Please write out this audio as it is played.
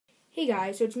Hey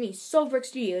guys, so it's me, Soulbrick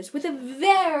Studios, with a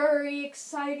very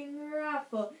exciting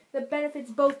raffle that benefits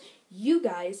both you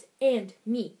guys and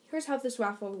me. Here's how this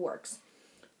raffle works.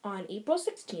 On April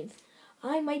 16th,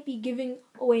 I might be giving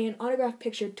away an autographed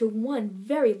picture to one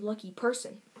very lucky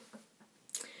person.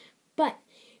 But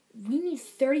we need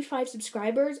 35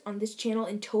 subscribers on this channel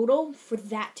in total for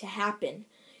that to happen.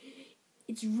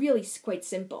 It's really quite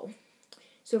simple.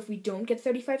 So if we don't get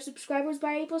 35 subscribers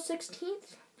by April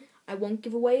 16th, I won't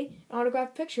give away an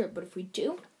autographed picture, but if we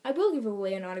do, I will give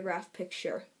away an autographed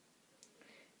picture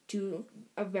to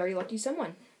a very lucky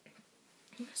someone.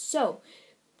 So,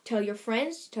 tell your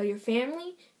friends, tell your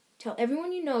family, tell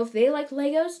everyone you know if they like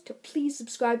Legos to please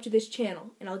subscribe to this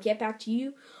channel, and I'll get back to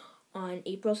you on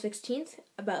April 16th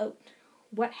about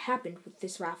what happened with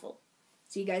this raffle.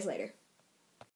 See you guys later.